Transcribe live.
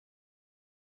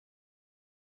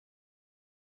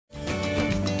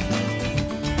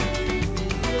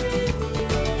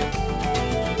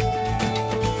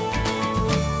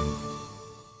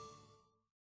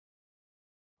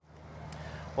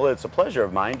Well, it's a pleasure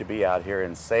of mine to be out here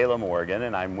in Salem, Oregon,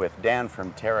 and I'm with Dan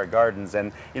from Terra Gardens.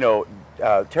 And you know,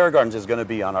 Terra Gardens is going to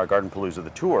be on our Gardenpalooza the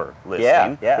tour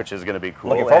listing, which is going to be cool.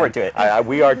 Looking forward to it.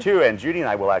 We are too, and Judy and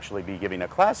I will actually be giving a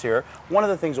class here. One of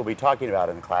the things we'll be talking about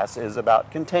in the class is about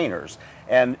containers.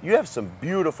 And you have some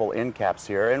beautiful end caps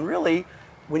here, and really,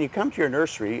 when you come to your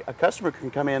nursery, a customer can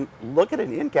come in, look at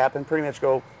an end cap, and pretty much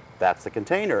go, that's the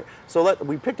container. So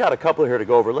we picked out a couple here to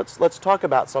go over. Let's talk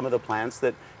about some of the plants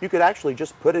that you could actually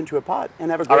just put into a pot and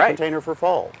have a great container for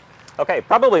fall. Okay,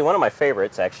 probably one of my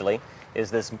favorites actually is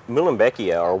this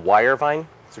Muhlenbeckia, or wire vine.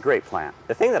 It's a great plant.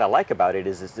 The thing that I like about it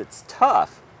is it's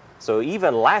tough. So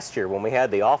even last year when we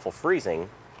had the awful freezing,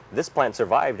 this plant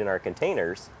survived in our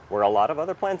containers where a lot of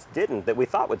other plants didn't that we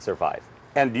thought would survive.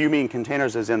 And do you mean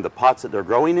containers as in the pots that they're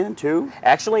growing in too?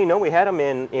 Actually, no, we had them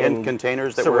in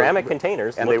containers, that ceramic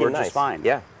containers, and they were nice. just fine.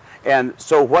 Yeah. And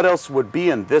so what else would be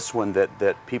in this one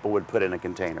that people would put in a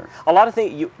container? A lot of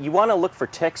things, you want to look for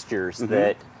textures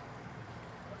that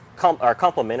are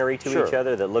complementary to each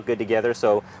other, that look good together.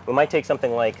 So we might take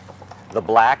something like the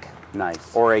black,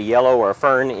 or a yellow, or a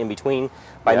fern in between.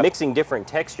 By mixing different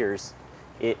textures,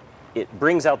 it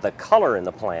brings out the color in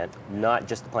the plant, not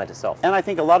just the plant itself. And I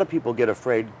think a lot of people get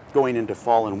afraid going into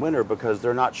fall and winter because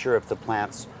they're not sure if the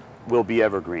plants will be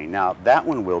evergreen. Now, that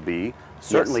one will be,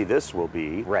 certainly this will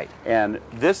be. Right. And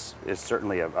this is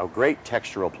certainly a great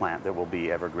textural plant that will be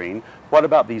evergreen. What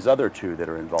about these other two that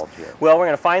are involved here? Well, we're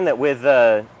going to find that with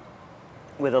a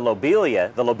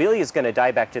lobelia, the lobelia is going to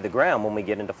die back to the ground when we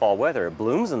get into fall weather. It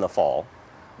blooms in the fall,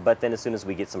 but then as soon as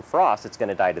we get some frost, it's going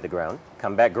to die to the ground,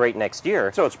 come back great next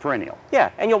year. So it's perennial.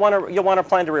 Yeah, and you'll want to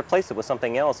plan to replace it with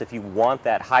something else if you want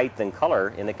that height and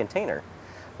color in the container.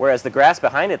 Whereas the grass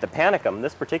behind it, the panicum,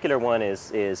 this particular one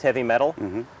is heavy metal.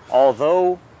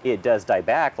 Although it does die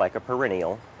back like a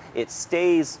perennial, it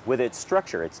stays with its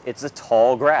structure. It's a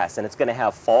tall grass, and it's going to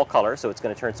have fall color, so it's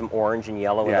going to turn some orange and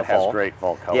yellow in the fall. Yeah, it has great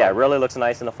fall color. Yeah, it really looks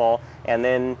nice in the fall. And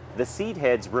then the seed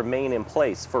heads remain in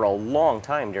place for a long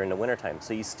time during the wintertime,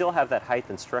 so you still have that height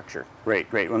and structure. Great,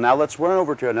 great. Well, now let's run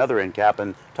over to another end cap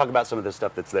and talk about some of the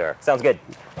stuff that's there. Sounds good.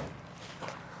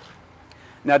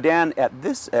 Now, Dan, at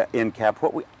this end cap,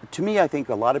 to me, I think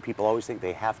a lot of people always think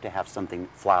they have to have something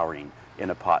flowering in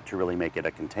a pot to really make it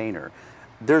a container.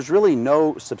 There's really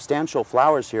no substantial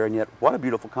flowers here, and yet what a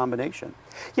beautiful combination.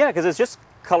 Yeah, because it's just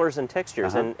colors and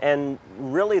textures, and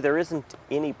really there isn't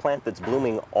any plant that's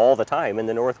blooming all the time in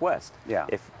the Northwest. Yeah.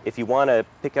 If you want to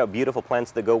pick out beautiful plants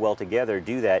that go well together,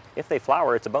 do that. If they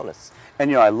flower, it's a bonus.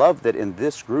 And you know, I love that in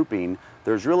this grouping,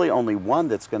 there's really only one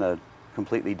that's going to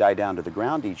completely die down to the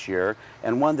ground each year,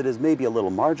 and one that is maybe a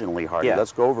little marginally hardy. Yeah.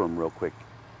 Let's go over them real quick.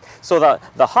 So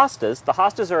the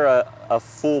hostas are a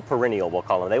full perennial, we'll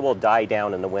call them. They will die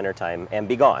down in the wintertime and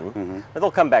be gone. They'll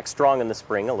come back strong in the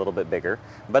spring, a little bit bigger,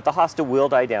 but the hosta will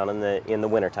die down in the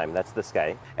wintertime. That's this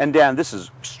guy. And Dan, this is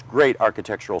great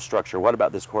architectural structure. What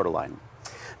about this cordyline?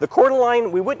 The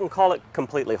cordyline, we wouldn't call it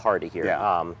completely hardy here.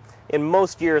 Yeah. In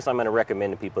most years, I'm going to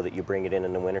recommend to people that you bring it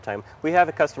in the wintertime. We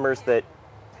have customers that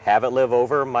have it live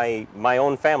over. My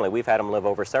own family, we've had them live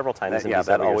over several times. Yeah,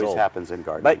 that always happens in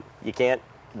gardening. But you can't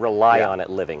rely on it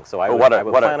living. So I would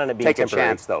plan on it being take temporary. a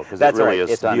chance though, because it really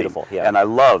is stunning. Beautiful. Yeah. And I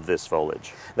love this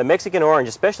foliage. The Mexican orange,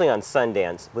 especially on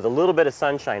Sundance, with a little bit of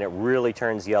sunshine, it really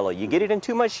turns yellow. You get it in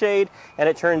too much shade, and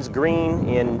it turns green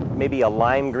in maybe a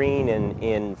lime green, and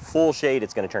in full shade,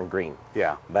 it's going to turn green.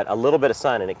 Yeah. But a little bit of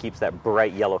sun, and it keeps that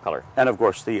bright yellow color. And of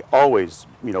course, the always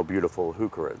beautiful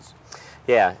heucheras.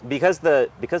 Yeah, because the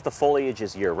foliage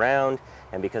is year-round,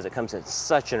 and because it comes in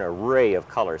such an array of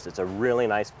colors, it's a really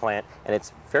nice plant, and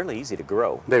it's fairly easy to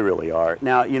grow. They really are.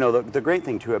 Now, the great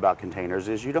thing too about containers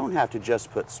is you don't have to just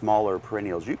put smaller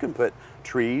perennials. You can put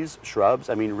trees, shrubs.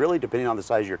 I mean, really, depending on the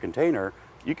size of your container,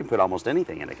 you can put almost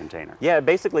anything in a container. Yeah,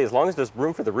 basically, as long as there's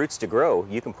room for the roots to grow,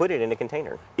 you can put it in a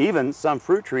container. Even some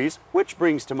fruit trees, which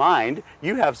brings to mind,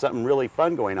 you have something really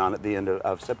fun going on at the end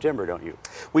of September, don't you?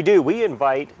 We do. We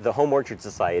invite the Home Orchard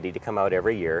Society to come out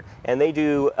every year, and they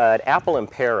do an apple and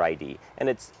pear ID. And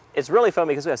it's really fun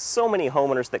because we have so many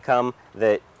homeowners that come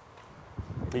that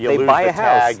they buy a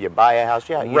house. You buy a house,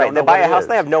 yeah. Right, they buy a house,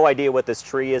 they have no idea what this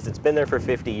tree is. It's been there for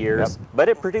 50 years, but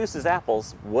it produces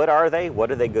apples. What are they? What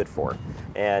are they good for?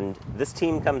 And this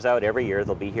team comes out every year.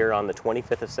 They'll be here on the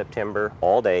 25th of September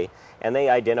all day, and they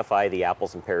identify the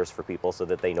apples and pears for people so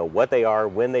that they know what they are,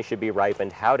 when they should be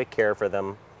ripened, how to care for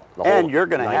them, the whole And you're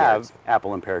going to 9 have yards.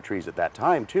 apple and pear trees at that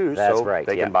time too, That's so right,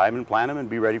 they yeah. can buy them and plant them and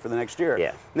be ready for the next year.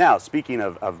 Yeah. Now, speaking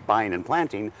of buying and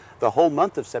planting, the whole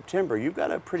month of September, you've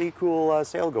got a pretty cool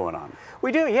sale going on.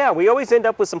 We do, yeah. We always end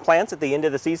up with some plants at the end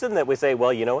of the season that we say,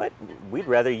 well, you know what? We'd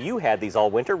rather you had these all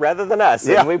winter rather than us,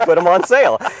 Yeah. and we put them on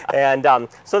sale. And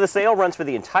so the sale runs for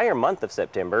the entire month of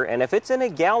September, and if it's in a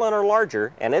gallon or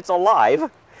larger and it's alive,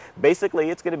 basically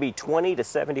it's going to be 20 to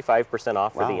 75%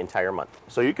 off for Wow. the entire month.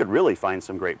 So you could really find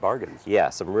some great bargains. Yeah,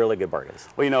 some really good bargains.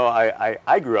 Well, you know,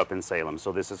 I grew up in Salem,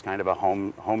 so this is kind of a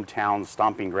hometown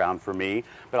stomping ground for me.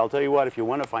 But I'll tell you what, if you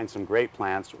want to find some great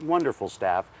plants, wonderful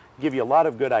staff, give you a lot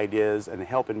of good ideas, and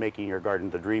help in making your garden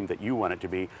the dream that you want it to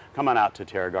be, come on out to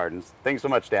Terra Gardens. Thanks so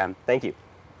much, Dan. Thank you.